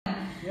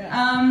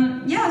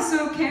Yeah,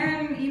 so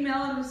Karen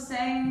emailed was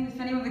saying if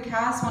anyone of the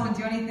cast wanted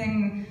to do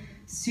anything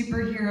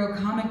superhero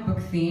comic book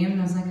themed.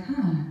 I was like,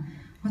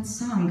 what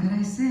song could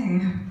I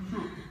sing?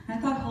 I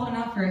thought Holding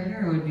Out for a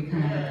Hero would be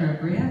kind of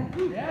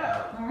appropriate.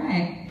 Yeah. All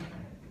right.